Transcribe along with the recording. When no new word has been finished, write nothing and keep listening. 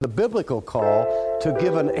The biblical call to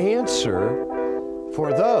give an answer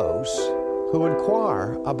for those who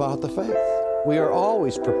inquire about the faith. We are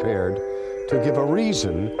always prepared to give a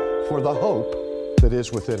reason for the hope that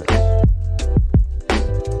is within us.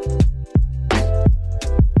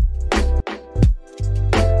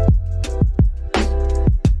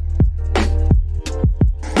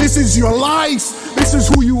 This is your life. This is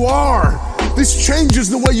who you are. This changes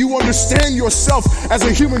the way you understand yourself as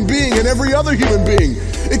a human being and every other human being.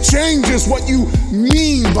 It changes what you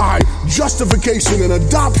mean by justification and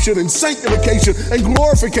adoption and sanctification and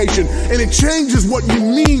glorification. And it changes what you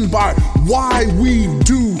mean by why we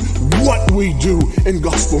do what we do in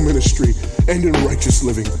gospel ministry and in righteous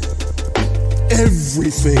living.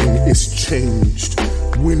 Everything is changed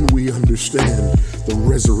when we understand the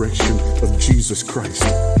resurrection of Jesus Christ.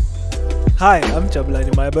 Hi, I'm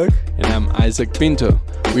Jabulani Myberg. And I'm Isaac Pinto.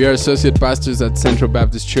 We are associate pastors at Central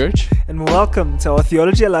Baptist Church. And welcome to our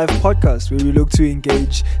Theology Alive podcast, where we look to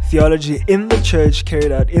engage theology in the church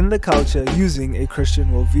carried out in the culture using a Christian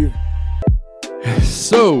worldview.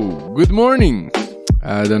 So, good morning.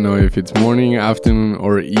 I don't know if it's morning, afternoon,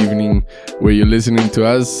 or evening where you're listening to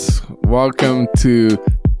us. Welcome to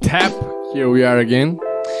TAP. Here we are again.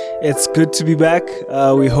 It's good to be back.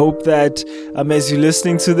 We hope that as you're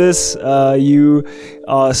listening to this, you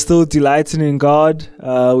are still delighting in God.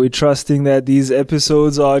 We're trusting that these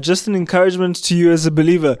episodes are just an encouragement to you as a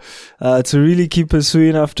believer to really keep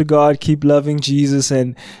pursuing after God, keep loving Jesus,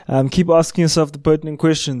 and keep asking yourself the pertinent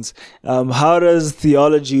questions. How does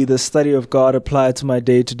theology, the study of God, apply to my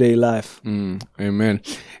day-to-day life? Amen.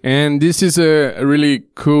 And this is a really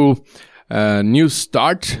cool new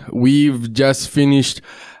start. We've just finished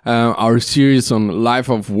our series on life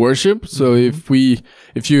of worship. So if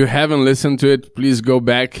you haven't listened to it, please go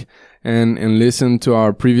back and listen to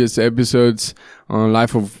our previous episodes on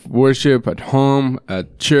life of worship at home,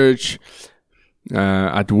 at church,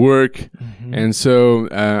 at work. And so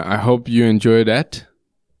I hope you enjoy that.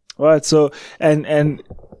 All right. So and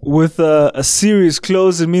with a series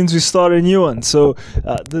closed, it means we start a new one. So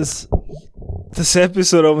this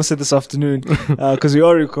episode, I almost said this afternoon, because we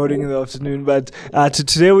are recording in the afternoon, but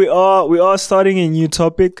today we are starting a new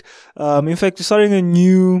topic. In fact, we're starting a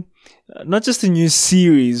new, not just a new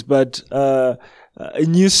series, but a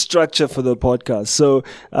new structure for the podcast. So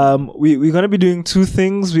we're going to be doing two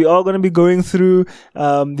things. We are going to be going through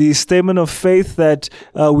the statement of faith that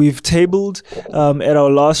we've tabled at our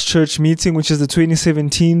last church meeting, which is the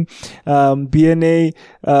 2017 BNA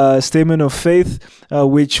statement of faith,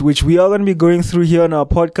 which we are going to be going through here on our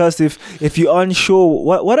podcast. If you're unsure,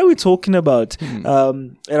 what are we talking about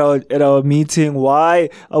at our meeting? Why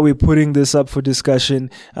are we putting this up for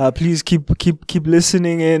discussion? Please keep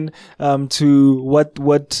listening in to what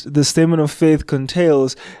the statement of faith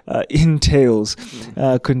contains and entails.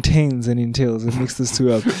 I mix those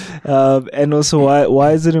two up. And also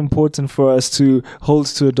why is it important for us to hold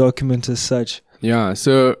to a document as such? Yeah,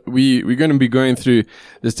 so we're going to be going through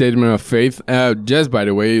the statement of faith. Just by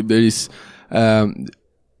the way, there's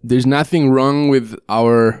nothing wrong with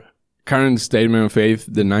our current statement of faith,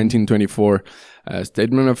 the 1924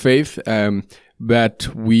 statement of faith, but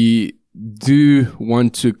we do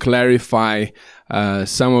want to clarify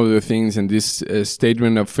some of the things, and this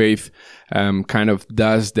statement of faith kind of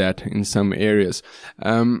does that in some areas.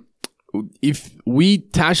 If we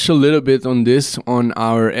touch a little bit on this on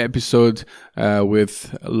our episode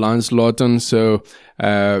with Lance Lawton, so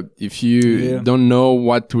if you don't know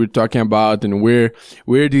what we're talking about and where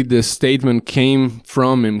did the statement came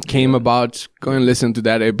from and came about, go and listen to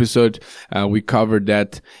that episode. We covered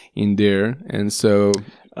that in there, and so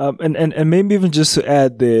and maybe even just to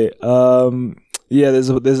add there,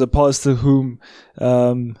 there's a pastor whom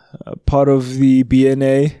part of the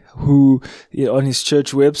BNA who on his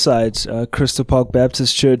church website, Crystal Park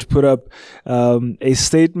Baptist Church, put up a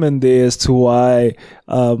statement there as to why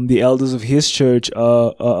the elders of his church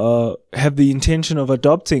have the intention of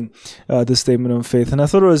adopting the statement of faith. And I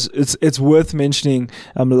thought it's worth mentioning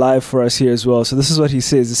live for us here as well. So this is what he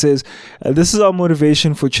says. It says, this is our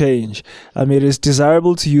motivation for change. It is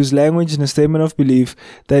desirable to use language in a statement of belief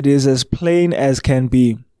that is as plain as can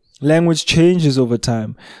be. Language changes over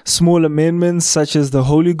time. Small amendments such as the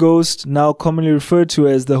Holy Ghost, now commonly referred to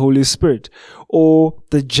as the Holy Spirit, or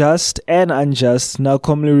the just and unjust, now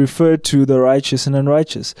commonly referred to the righteous and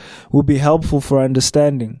unrighteous, will be helpful for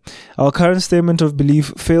understanding. Our current statement of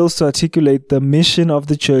belief fails to articulate the mission of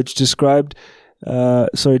the church describes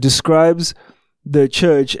the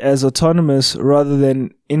church as autonomous rather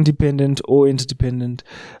than independent or interdependent,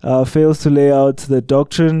 fails to lay out the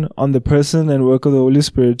doctrine on the person and work of the Holy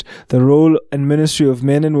Spirit, the role and ministry of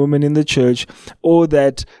men and women in the church, or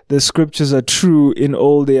that the scriptures are true in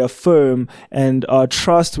all they affirm and are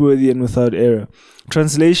trustworthy and without error.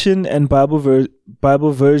 Translation and Bible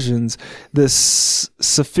versions, the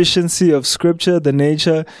sufficiency of scripture, the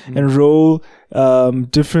nature and role,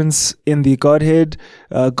 difference in the Godhead,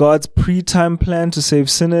 God's pre-time plan to save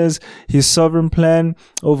sinners, his sovereign plan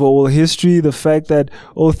over all history, the fact that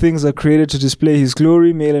all things are created to display his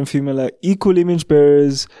glory, male and female are equal image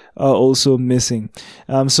bearers, are also missing.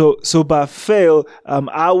 So by fail,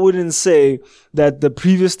 I wouldn't say that the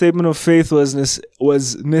previous statement of faith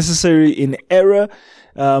was necessary in error.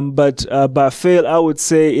 But by fail, I would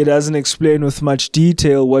say it doesn't explain with much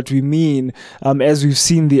detail what we mean, as we've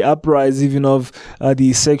seen the uprise even of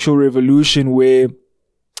the sexual revolution, where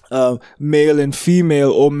male and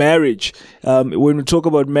female, or marriage. When we talk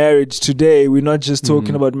about marriage today, we're not just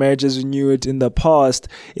talking about marriage as we knew it in the past.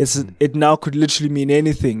 It now could literally mean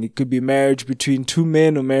anything. It could be marriage between two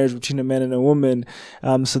men or marriage between a man and a woman.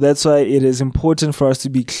 So that's why it is important for us to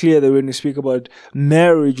be clear that when we speak about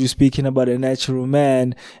marriage, we're speaking about a natural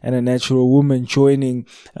man and a natural woman joining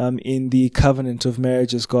in the covenant of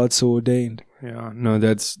marriage as God so ordained. Yeah, no,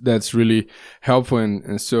 that's really helpful.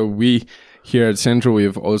 And so we here at Central, we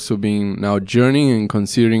have also been now journeying and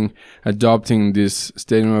considering adopting this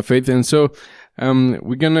statement of faith. And so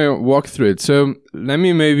we're going to walk through it. So let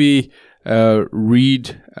me maybe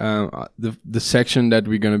read the section that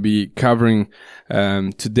we're going to be covering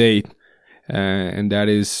today, and that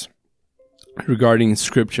is regarding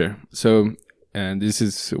Scripture. So this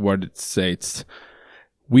is what it states.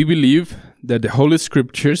 We believe that the Holy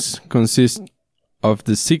Scriptures consist of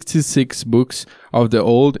the 66 books of the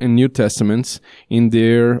Old and New Testaments in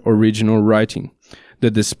their original writing,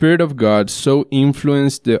 that the Spirit of God so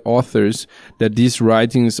influenced the authors that these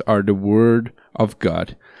writings are the Word of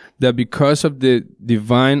God, that because of the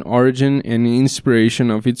divine origin and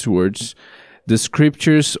inspiration of its words, the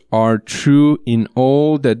Scriptures are true in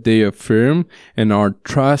all that they affirm and are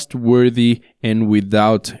trustworthy and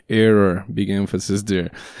without error. Big emphasis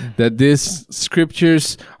there. That these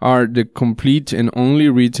Scriptures are the complete and only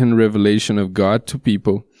written revelation of God to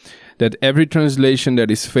people. That every translation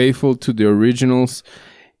that is faithful to the originals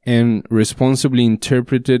and responsibly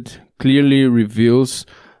interpreted clearly reveals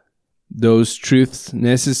those truths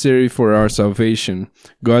necessary for our salvation,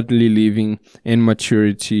 godly living, and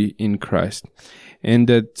maturity in Christ. And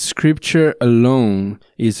that Scripture alone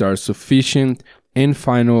is our sufficient and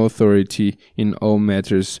final authority in all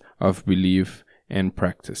matters of belief and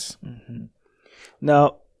practice. Mm-hmm.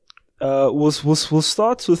 Now, we'll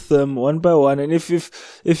start with them one by one. And if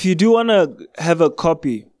you do want to have a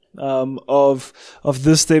copy of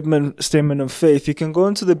this statement of faith, you can go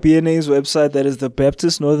into the BNA's website, that is the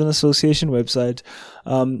Baptist Northern Association website,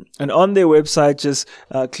 and on their website just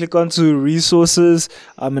click onto resources,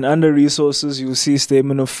 and under resources you'll see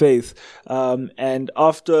statement of faith, and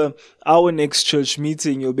after our next church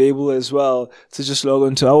meeting you'll be able as well to just log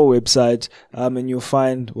onto our website, and you'll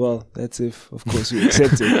find, well, that's if of course we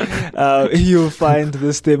accept it, you'll find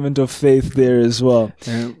the statement of faith there as well.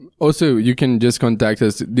 Also, you can just contact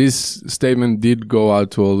us. This statement did go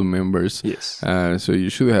out to all the members. Yes. So you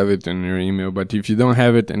should have it in your email. But if you don't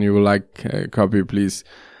have it and you would like a copy, please,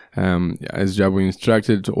 as Jabu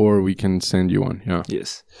instructed, or we can send you one. Yeah.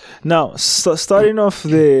 Yes. Now, starting off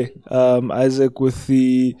there, Isaac, with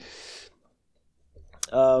the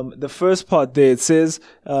first part there, it says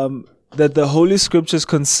that the Holy Scriptures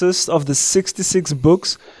consist of the 66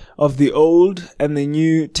 books of the Old and the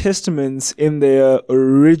New Testaments in their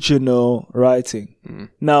original writing.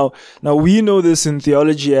 Now we know this in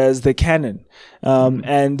theology as the canon,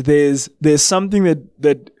 and there's something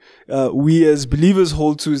that we as believers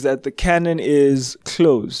hold to, is that the canon is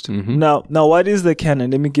closed. Now what is the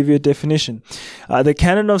canon? Let me give you a definition. The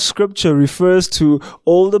canon of Scripture refers to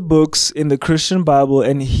all the books in the Christian Bible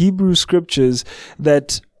and Hebrew Scriptures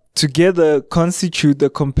that together constitute the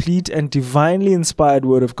complete and divinely inspired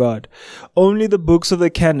Word of God. Only the books of the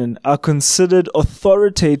canon are considered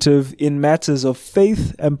authoritative in matters of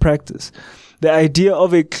faith and practice. The idea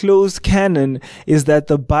of a closed canon is that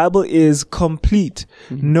the Bible is complete.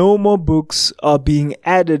 No more books are being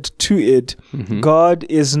added to it. God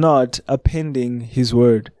is not appending His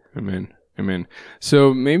Word. Amen. Amen.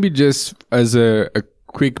 So maybe just as a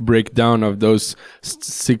quick breakdown of those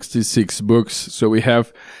 66 books. So we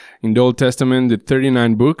have in the Old Testament the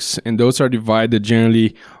 39 books, and those are divided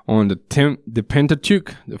generally on the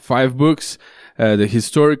Pentateuch, the 5 books, the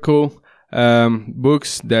historical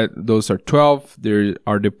books. Those are 12. There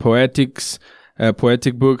are the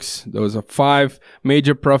poetic books. Those are 5.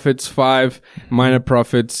 Major prophets, 5. Minor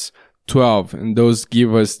prophets, 12. And those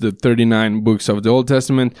give us the 39 books of the Old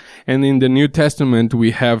Testament. And in the New Testament,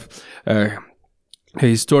 we have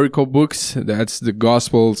historical books. That's the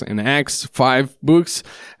Gospels and Acts, 5 books.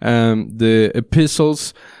 The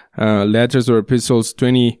epistles, letters or epistles,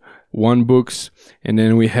 21 books. And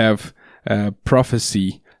then we have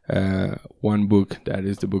prophecy, 1 book. That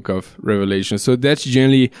is the book of Revelation. So that's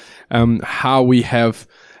generally how we have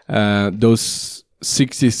those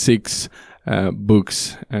 66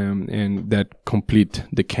 books and that complete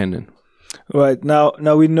the canon. Right.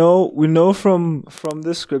 Now we know from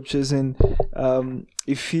the scriptures in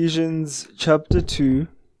Ephesians chapter 2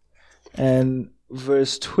 and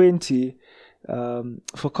verse 20.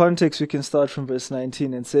 For context, we can start from verse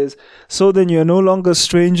 19 and says, "So then you are no longer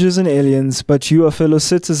strangers and aliens, but you are fellow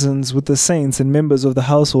citizens with the saints and members of the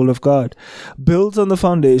household of God, built on the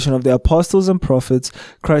foundation of the apostles and prophets,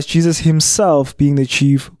 Christ Jesus himself being the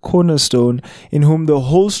chief cornerstone, in whom the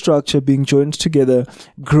whole structure being joined together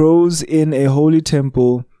grows in a holy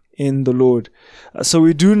temple in the Lord." So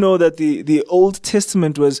we do know that the Old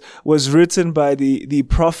Testament was written by the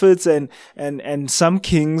prophets and some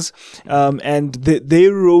kings, and they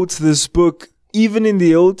wrote this book even in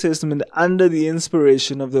the Old Testament under the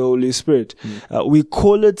inspiration of the Holy Spirit. We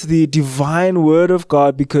call it the divine word of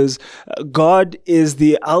God because God is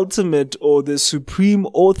the ultimate or the supreme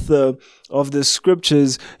author of the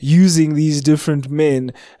scriptures, using these different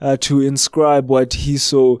men to inscribe what he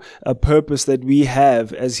saw a purpose that we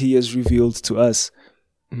have as he has revealed to us.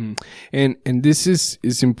 And this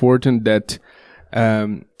is important that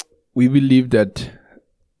we believe that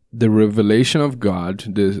the revelation of God,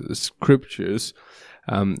 the scriptures,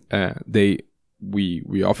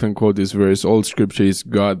 we often quote this verse, all scripture is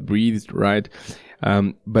God breathed, right?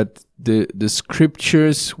 But the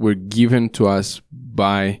scriptures were given to us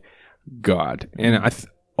by God. And I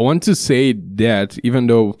want to say that even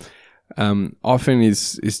though often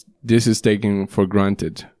this is taken for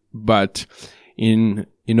granted, but in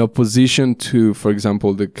opposition to, for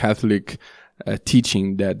example, the Catholic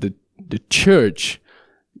teaching that the church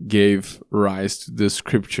gave rise to the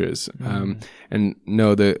scriptures, and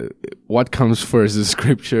no, what comes first, the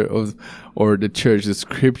scripture or the church? The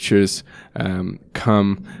scriptures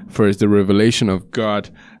come first. The revelation of God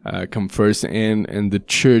come first, and the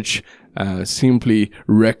church simply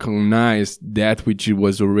recognized that which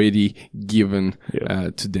was already given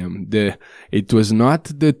to them. It was not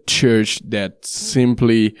the church that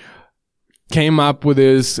simply came up with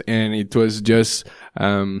this, and it was just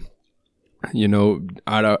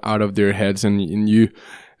out of their heads. And you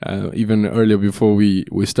even earlier, before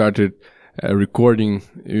we started recording,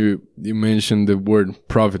 you mentioned the word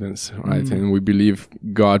providence, right? And we believe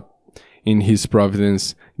God in his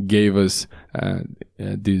providence gave us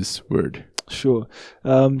this word. Sure.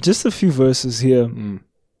 Just a few verses here.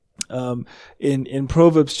 In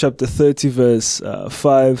Proverbs chapter 30 verse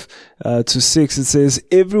 5 to 6, it says,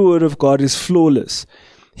 "Every word of God is flawless.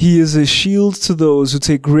 He is a shield to those who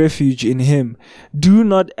take refuge in him. Do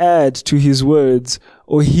not add to his words,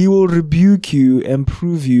 or he will rebuke you and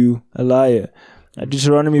prove you a liar."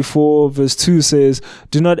 Deuteronomy 4 verse 2 says,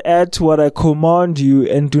 "Do not add to what I command you,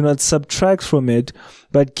 and do not subtract from it,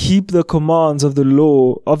 but keep the commands of the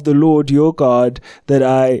law of the Lord your God that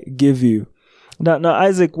I give you." Now,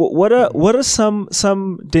 Isaac, what are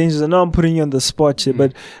some dangers? I know I'm putting you on the spot here,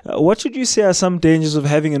 but what should you say are some dangers of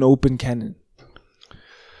having an open canon?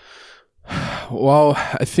 Well,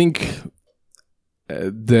 I think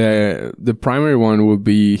the primary one would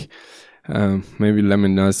be, maybe let me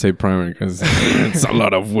not say primary because it's a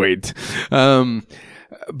lot of weight.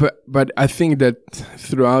 But I think that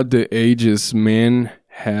throughout the ages, men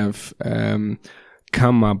have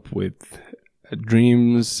come up with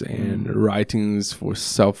dreams and writings for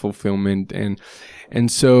self-fulfillment, and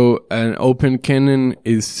so an open canon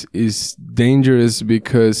is dangerous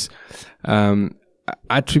because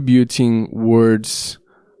attributing words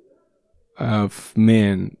of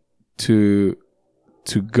men to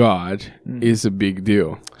God is a big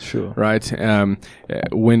deal. Sure. Right?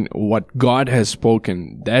 When what God has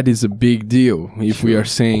spoken, that is a big deal. If we are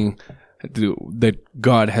saying that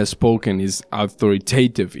God has spoken is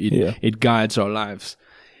authoritative, it guides our lives.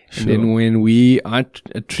 Sure. And then when we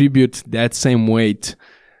attribute that same weight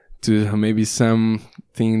to maybe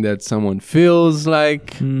something that someone feels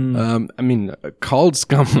like, cults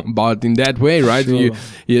come about in that way, right? Sure.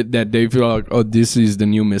 That they feel like, oh, this is the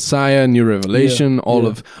new Messiah, new revelation, all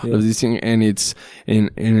of these things, and it's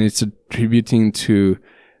attributing to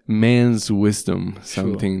man's wisdom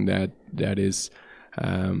something that that is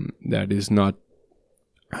not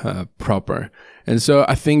proper. And so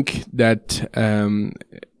I think that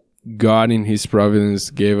God in His providence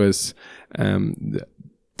gave us the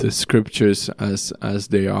scriptures as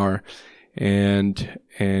they are, and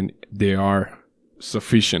they are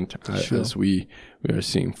sufficient, as we are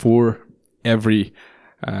seeing, for every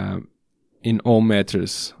in all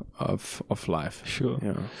matters of life. Sure.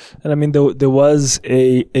 Yeah. And I mean, there was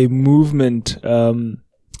a movement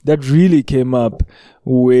that really came up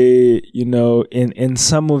where, in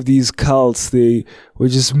some of these cults, they were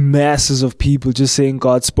just masses of people just saying,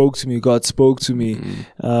 God spoke to me, God spoke to me.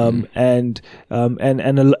 And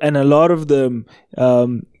a lot of them,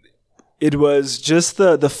 it was just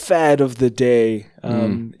the fad of the day.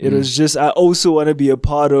 It was just, I also want to be a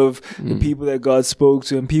part of the people that God spoke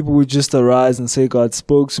to, and people would just arise and say, God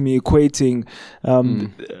spoke to me, equating,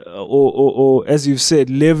 or as you've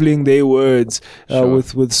said, leveling their words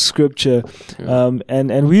with scripture.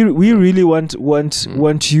 And we really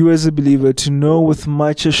want you as a believer to know with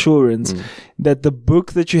much assurance that the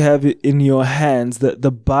book that you have in your hands, that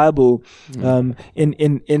the Bible, in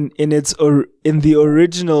the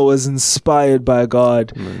original was inspired by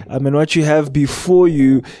God. And what you have before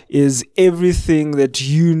you is everything that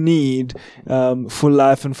you need for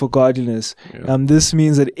life and for godliness. This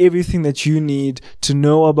means that everything that you need to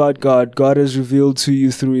know about God has revealed to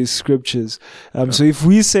you through His scriptures. So if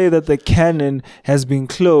we say that the canon has been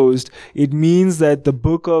closed, it means that the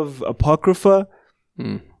book of Apocrypha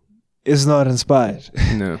is not inspired.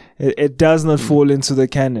 No. It does not fall into the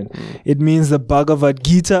canon. It means the Bhagavad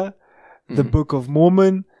Gita, the Book of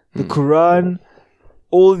Mormon, the Quran,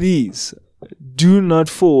 all these do not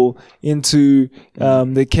fall into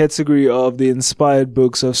the category of the inspired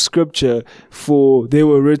books of scripture, for they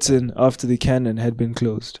were written after the canon had been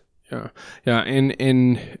closed. Yeah,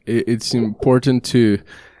 and it's important to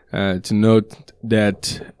note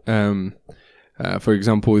that, for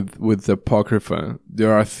example, with the Apocrypha,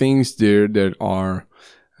 there are things there that are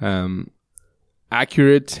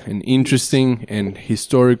accurate and interesting and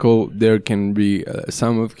historical. There can be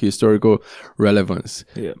some of historical relevance,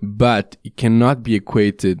 but it cannot be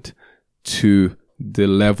equated to the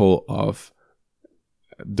level of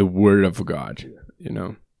the Word of God,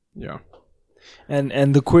 Yeah.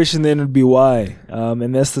 And the question then would be why?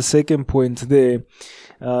 And that's the second point there.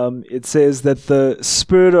 It says that the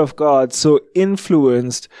Spirit of God so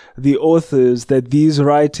influenced the authors that these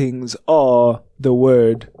writings are the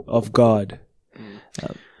Word of God.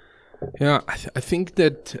 I think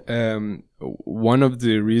that one of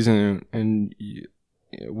the reasons, and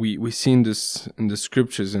we seen this in the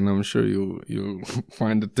scriptures, and I'm sure you'll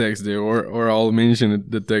find the text there, or I'll mention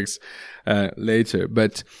the text later.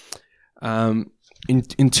 But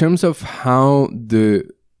in terms of how the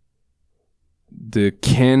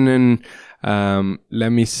canon, let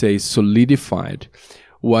me say, solidified,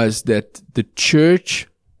 was that the church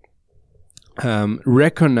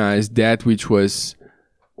recognized that which was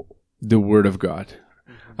the Word of God.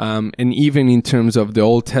 And even in terms of the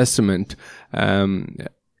Old Testament,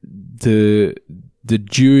 the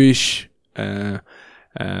Jewish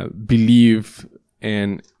believe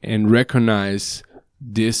and recognize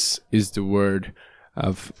this is the Word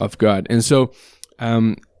of God. And so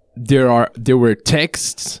there were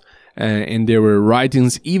texts and there were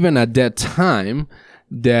writings even at that time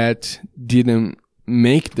that didn't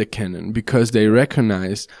make the canon, because they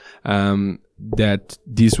recognized that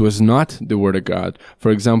this was not the Word of God.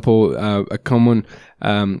 For example, a common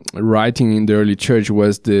writing in the early church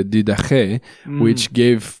was the Didache, which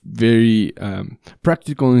gave very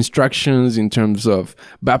practical instructions in terms of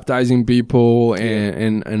baptizing people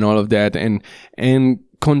and all of that, and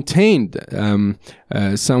contained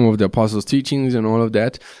some of the apostles' teachings and all of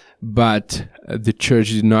that, but the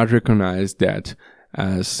church did not recognize that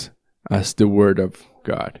as the Word of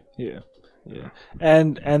God. Yeah.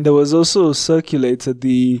 And there was also circulated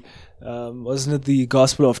the wasn't it the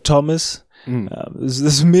Gospel of Thomas?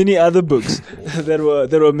 There's many other books that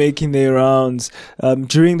were making their rounds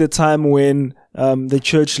during the time when the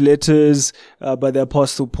church letters by the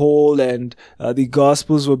Apostle Paul and the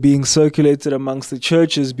Gospels were being circulated amongst the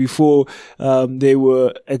churches before they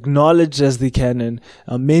were acknowledged as the canon.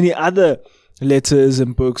 Many other letters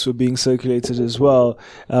and books were being circulated as well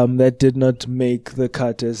that did not make the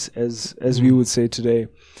cut, as we would say today.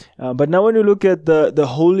 But now when you look at the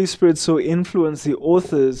Holy Spirit so influenced the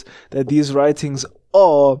authors that these writings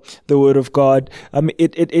are the Word of God.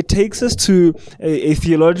 It takes us to a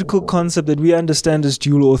theological concept that we understand as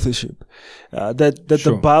dual authorship. That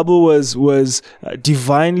Sure. the Bible was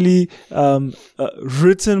divinely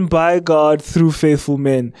written by God through faithful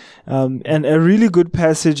men. And a really good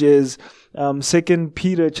passage is 2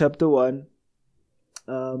 Peter chapter 1.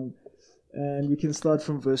 And we can start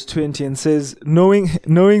from verse 20, and says,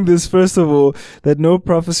 knowing this, first of all, that no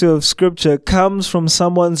prophecy of Scripture comes from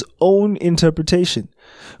someone's own interpretation.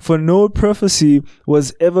 For no prophecy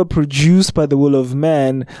was ever produced by the will of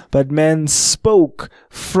man, but man spoke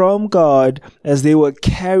from God as they were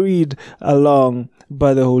carried along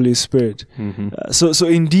by the Holy Spirit. So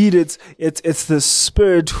indeed, it's the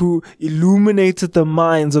Spirit who illuminated the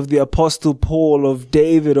minds of the Apostle Paul, of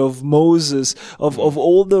David, of Moses, of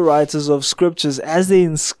all the writers of Scriptures, as they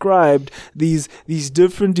inscribed these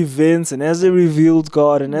different events, and as they revealed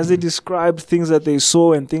God, and as they described things that they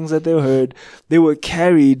saw and things that they heard. They were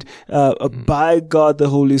carried by God the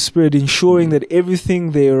Holy Spirit, ensuring that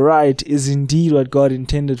everything they write is indeed what God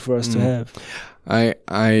intended for us to have.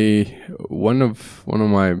 One of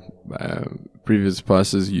my previous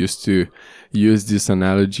pastors used to use this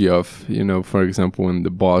analogy of, for example, when the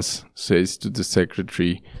boss says to the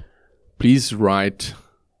secretary, please write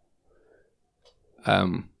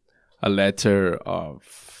a letter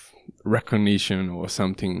of recognition or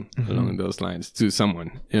something along those lines to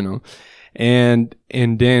someone, and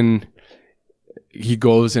then he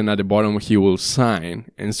goes, and at the bottom he will sign,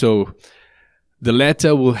 and so the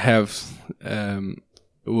letter will have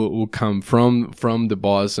will come from the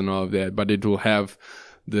boss and all of that, but it will have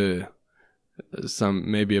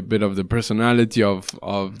maybe a bit of the personality of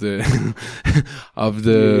the of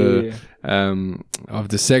the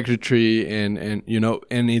secretary, and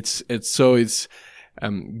it's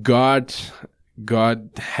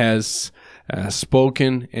God has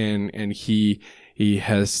spoken, and he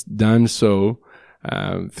has done so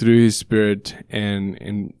through His Spirit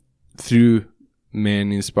and through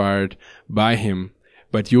men inspired by Him.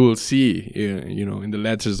 But you will see, in the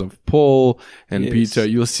letters of Paul and Peter,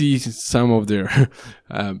 you'll see some of their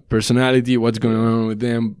personality, what's going on with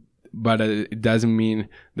them. But it doesn't mean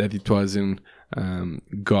that it wasn't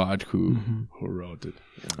God who wrote it.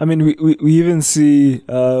 Yeah. I mean, we even see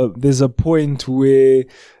there's a point where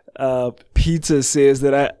Peter says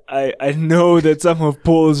that I know that some of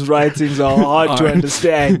Paul's writings are hard to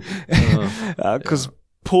understand, because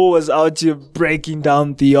Paul was out here breaking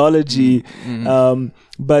down theology,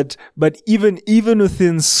 but even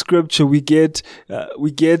within Scripture, we get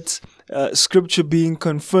Scripture being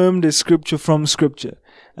confirmed as Scripture from Scripture.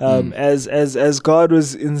 As God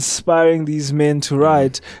was inspiring these men to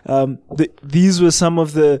write, these were some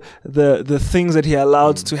of the things that He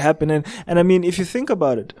allowed to happen. And I mean, if you think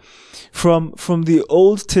about it, from the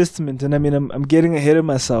Old Testament, and I mean, I'm getting ahead of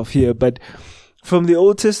myself here, but from the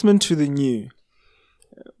Old Testament to the New,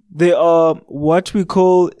 there are what we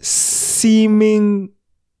call seeming,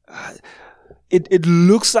 it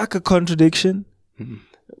looks like a contradiction,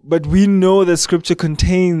 but we know that Scripture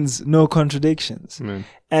contains no contradictions. Amen.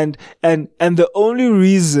 And the only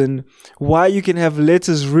reason why you can have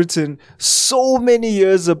letters written so many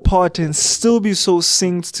years apart and still be so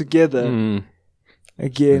synced together,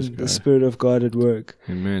 again, the Spirit of God at work.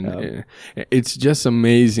 Amen. It's just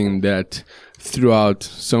amazing that throughout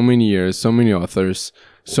so many years, so many authors,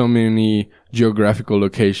 so many geographical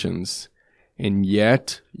locations, and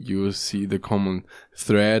yet you see the common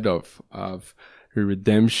thread of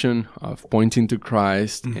redemption, of pointing to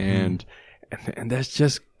Christ, and that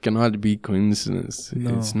just cannot be coincidence.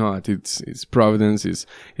 No. It's not. It's providence.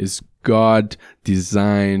 It's God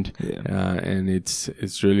designed, and it's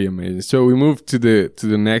really amazing. So we move to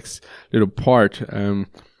the next little part, and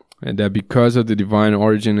that because of the divine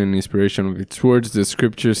origin and inspiration of its words, the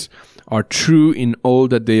Scriptures are true in all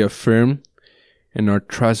that they affirm, and are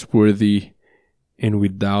trustworthy and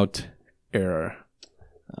without error.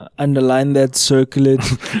 Underline that, circle it,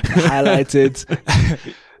 highlight it.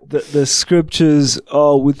 The Scriptures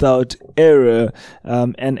are without error.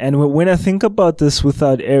 And when I think about this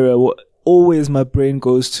without error, always my brain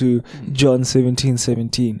goes to John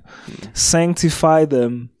 17:17. Sanctify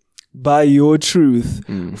them by your truth,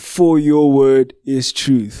 for your word is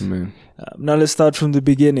truth. Amen. Now let's start from the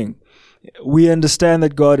beginning. We understand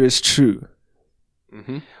that God is true.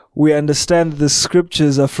 We understand that the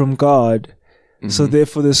Scriptures are from God. So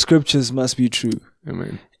therefore the Scriptures must be true.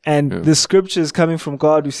 Amen. And the Scriptures coming from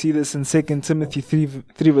God, we see this in 2 Timothy 3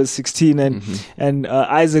 verse 16, and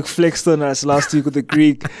Isaac flexed on us last week with the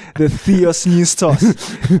Greek, the Theos Neustos.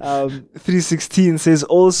 3:16 says,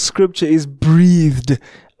 all Scripture is breathed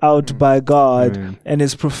out by God and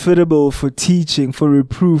is profitable for teaching, for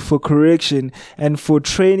reproof, for correction, and for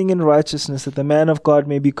training in righteousness, that the man of God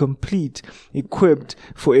may be complete, equipped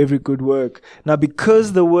for every good work. Now,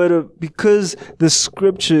 because the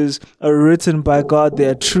scriptures are written by God, they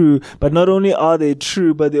are true, but not only are they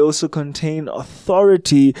true, but they also contain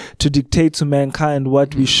authority to dictate to mankind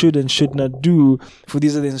what we should and should not do, for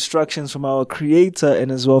these are the instructions from our Creator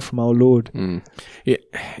and as well from our Lord. Yeah,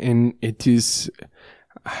 and it is,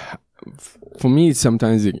 for me,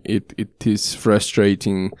 sometimes it is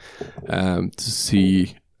frustrating to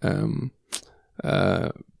see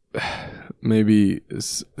maybe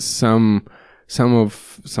some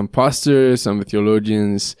pastors, some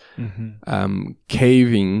theologians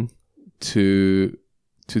caving to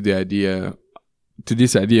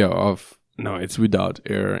this idea of no, it's without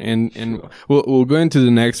error, and we'll go into the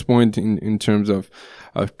next point in terms of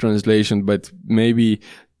translation, but maybe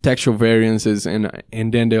textual variances, and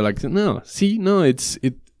then they're like,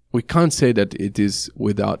 we can't say that it is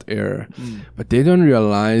without error, but they don't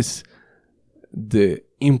realize the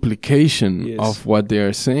implication of what they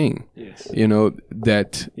are saying.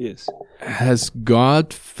 That has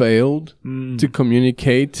God failed to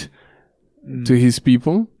communicate to his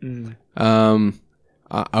people?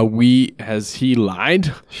 Has he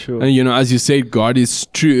lied? Sure. And, as you say, God is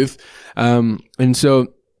truth. And so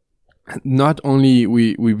not only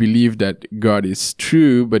we believe that God is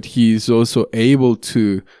true, but he is also able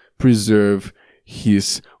to preserve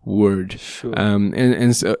his word. Sure. And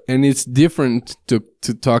it's different to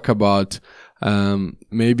talk about,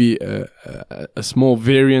 maybe a small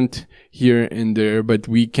variant here and there, but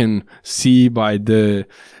we can see by the,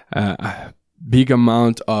 big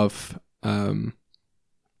amount of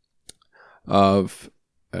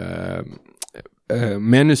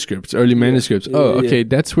manuscripts, early manuscripts.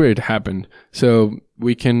 That's where it happened. So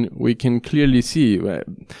we can clearly see.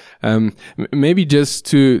 Maybe just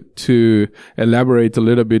to elaborate a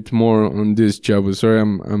little bit more on this, Jabu. Sorry,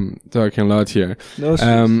 I'm talking a lot here.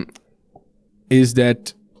 No, is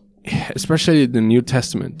that especially the New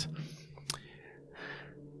Testament,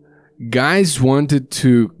 guys wanted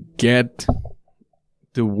to get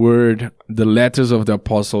the word, the letters of the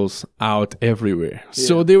apostles out everywhere.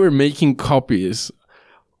 So they were making copies,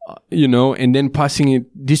 and then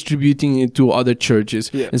distributing it to other churches.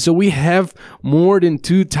 Yeah. And so we have more than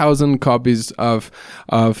 2,000 copies of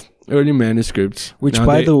early manuscripts. Which,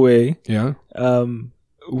 by the way,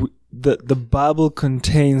 the Bible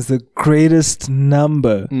contains the greatest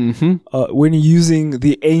number when using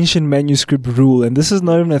the ancient manuscript rule, and this is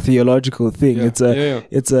not even a theological thing. It's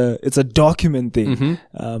a document thing.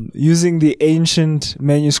 Using the ancient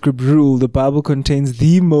manuscript rule, the Bible contains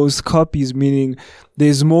the most copies, meaning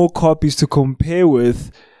there's more copies to compare with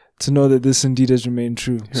to know that this indeed has remained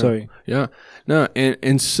true. Sorry. Yeah. No,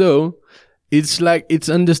 and so it's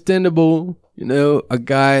understandable. A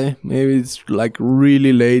guy, maybe it's like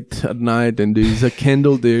really late at night and there's a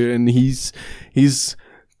candle there and he's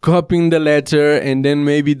copying the letter, and then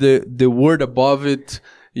maybe the word above it,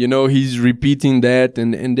 he's repeating that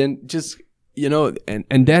and then just,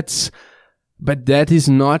 and but that is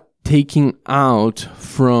not taking out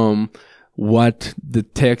from what the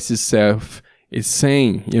text itself is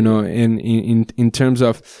saying, and in terms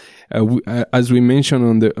of, as we mentioned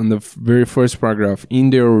on the very first paragraph, in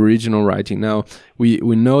their original writing. Now, we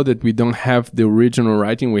know that we don't have the original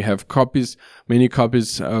writing. We have many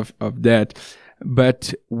copies of that.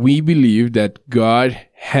 But we believe that God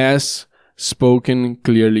has spoken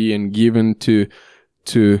clearly and given to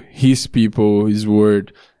his people his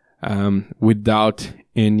word, without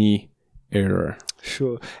any error.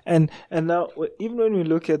 Sure. And now, even when we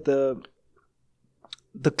look at the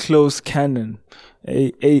closed canon,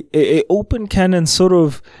 a open canon sort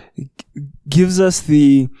of gives us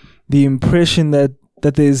the impression that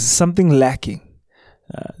there's something lacking.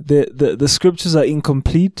 The scriptures are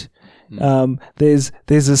incomplete. There's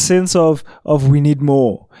a sense of we need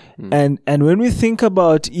more. And when we think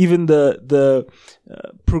about even the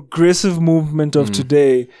progressive movement of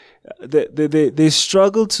today, they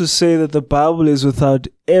struggle to say that the Bible is without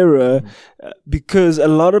error, because a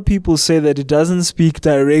lot of people say that it doesn't speak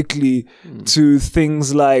directly to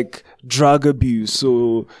things like drug abuse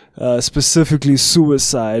or specifically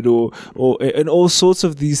suicide or and all sorts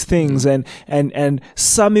of these things, and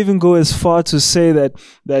some even go as far to say that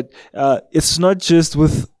it's not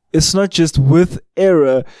just with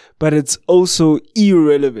error, but it's also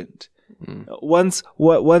irrelevant. Once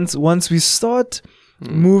we start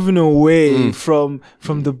moving away from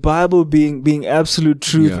the Bible being absolute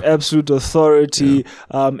truth, absolute authority,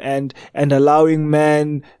 and allowing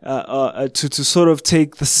man to sort of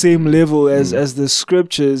take the same level as the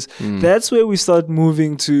scriptures. That's where we start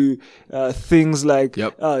moving to things like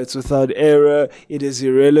it's without error, it is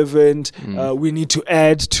irrelevant, we need to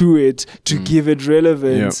add to it to give it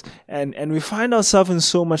relevance, and we find ourselves in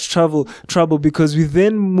so much trouble because we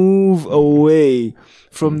then move away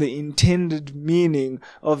from the intended meaning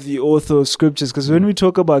of the author of scriptures. Because when we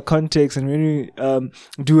talk about context and when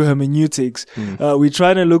we do hermeneutics, we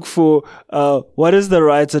try to look for what is the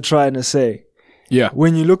writer trying to say. Yeah.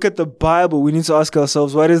 When you look at the Bible, we need to ask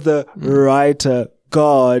ourselves, what is the writer,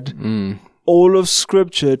 God, all of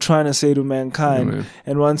scripture trying to say to mankind? Amen.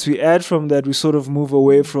 And once we add from that, we sort of move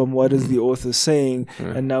away from what is the author saying,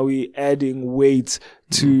 and now we're adding weight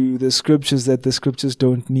to the scriptures that the scriptures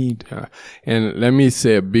don't need. Yeah. And let me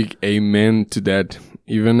say a big amen to that,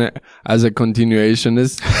 even as a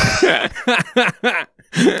continuationist.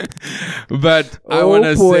 But I want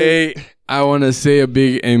to say a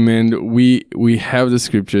big amen. We have the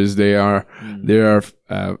scriptures. They are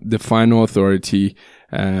the final authority.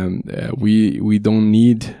 We don't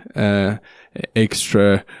need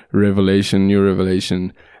extra revelation, new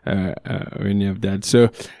revelation, or any of that. So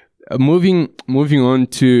moving on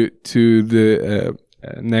to the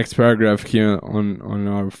next paragraph here on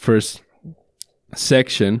our first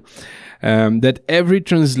section, that every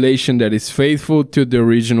translation that is faithful to the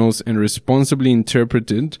originals and responsibly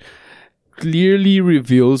interpreted clearly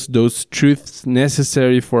reveals those truths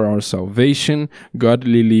necessary for our salvation,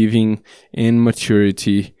 godly living, and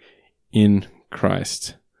maturity in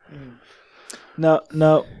Christ.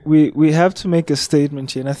 Now we have to make a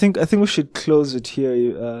statement here, and I think we should close it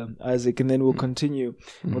here, Isaac, and then we'll continue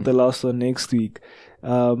with the last one next week.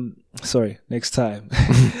 Next time.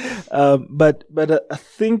 But I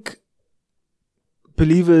think,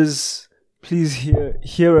 believers, please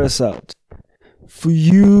hear us out. For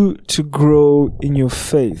you to grow in your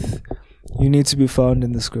faith, you need to be found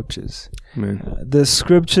in the scriptures. Amen. The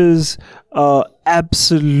scriptures are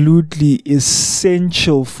absolutely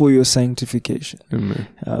essential for your sanctification. Amen.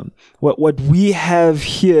 What we have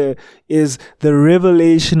here is the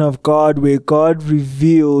revelation of God, where God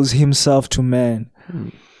reveals himself to man.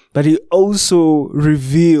 But he also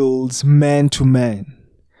reveals man to man.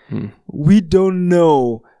 We don't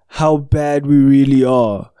know how bad we really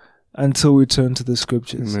are until we turn to the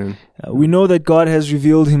scriptures. We know that God has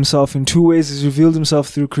revealed himself in two ways. He's revealed himself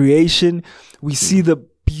through creation. We see the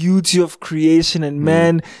beauty of creation, and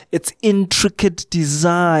man, its intricate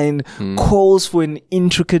design calls for an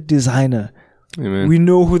intricate designer. Amen. We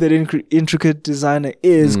know who that intricate designer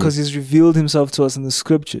is because he's revealed himself to us in the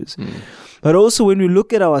scriptures. But also when we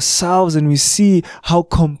look at ourselves and we see how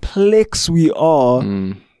complex we are,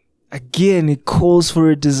 again, it calls for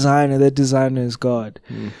a designer. That designer is God.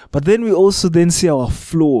 But then we also then see our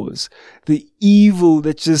flaws, the evil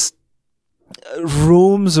that just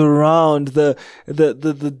roams around, the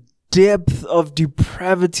depth of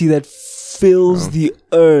depravity that fills the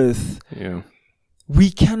earth. Yeah. We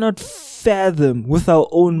cannot fathom with our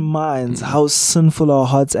own minds how sinful our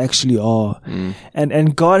hearts actually are.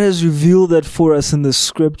 And God has revealed that for us in the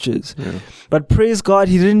scriptures. But praise God,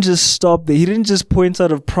 he didn't just stop there. He didn't just point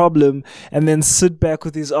out a problem and then sit back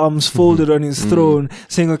with his arms folded on his throne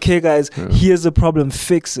saying, okay guys, here's the problem,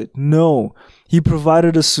 fix it. No. He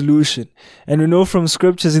provided a solution. And we know from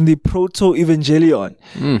scriptures in the proto-evangelion,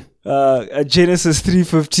 Genesis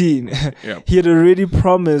 3:15, he had already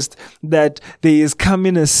promised that there is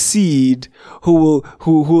coming a seed who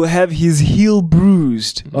will have his heel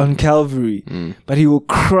bruised on Calvary, but he will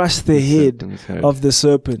crush the head of the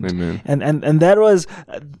serpent. Amen. And that was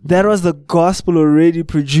the gospel already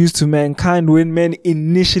produced to mankind when men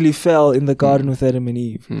initially fell in the garden with Adam and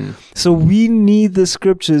Eve. So we need the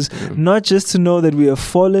scriptures not just to know that we are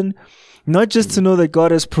fallen, not just to know that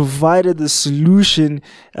God has provided the solution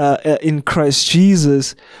in Christ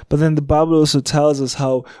Jesus, but then the Bible also tells us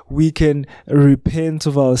how we can repent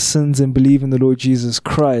of our sins and believe in the Lord Jesus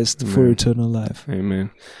Christ for eternal life.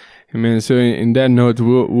 Amen. Amen. So in that note,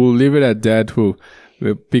 we'll leave it at that. We'll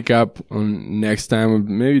pick up on next time. We'll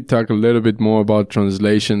maybe talk a little bit more about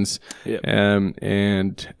translations. But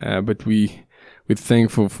we're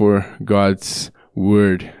thankful for God's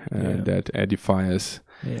word that edify us.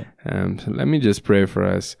 So let me just pray for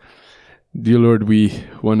us. Dear Lord, we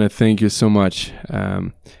want to thank you so much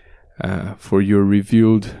for your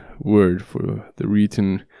revealed word, for the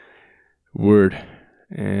written word.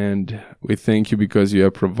 And we thank you because you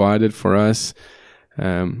have provided for us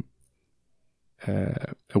a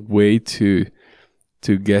way to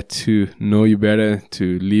to get to know you better,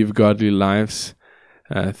 to live godly lives.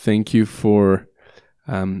 Thank you for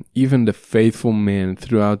even the faithful men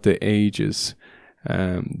throughout the ages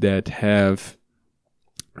that have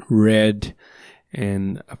read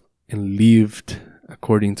and lived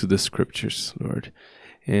according to the scriptures, Lord.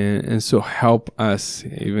 And so help us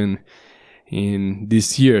even in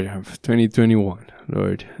this year of 2021,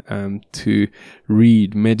 Lord, to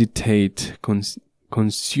read, meditate,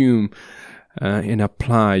 consume, and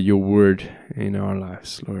apply your word in our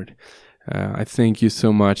lives, Lord. I thank you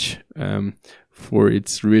so much for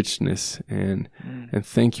its richness, and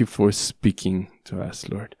thank you for speaking to us,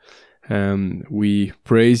 Lord. We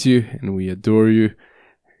praise you and we adore you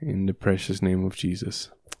in the precious name of Jesus.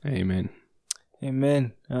 Amen.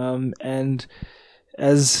 Amen. And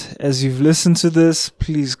as you've listened to this,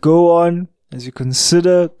 please go on, as you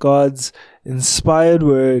consider God's inspired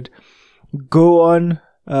word, go on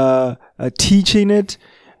teaching it,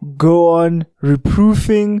 go on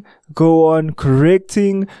reproofing, go on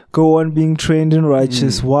correcting, go on being trained in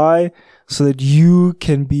righteous. Why? So that you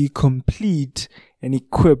can be complete and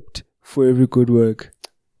equipped for every good work.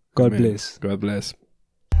 God Amen. bless. God bless.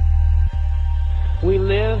 We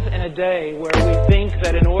live in a day where we think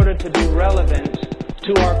that in order to be relevant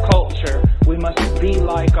to our culture, we must be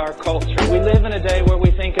like our culture. We live in a day where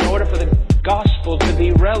we think in order for the gospel to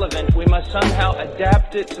be relevant, we must somehow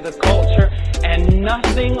adapt it to the culture, and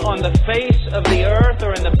nothing on the face of the earth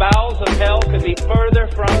or in the bowels of hell could be further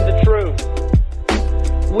from the truth.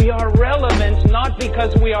 We are relevant not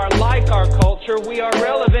because we are like our culture, we are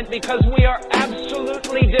relevant because we are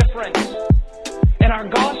absolutely different. And our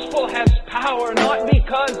gospel has power not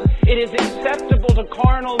because it is acceptable to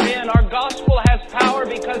carnal men. Our gospel has power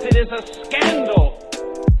because it is a scandal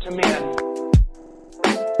to men.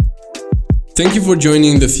 Thank you for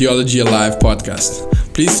joining the Theology Alive podcast.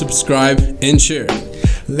 Please subscribe and share.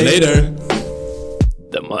 Later.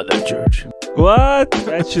 The Mother Church. What?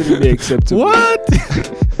 That shouldn't be acceptable. What?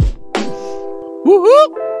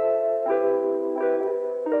 Woohoo!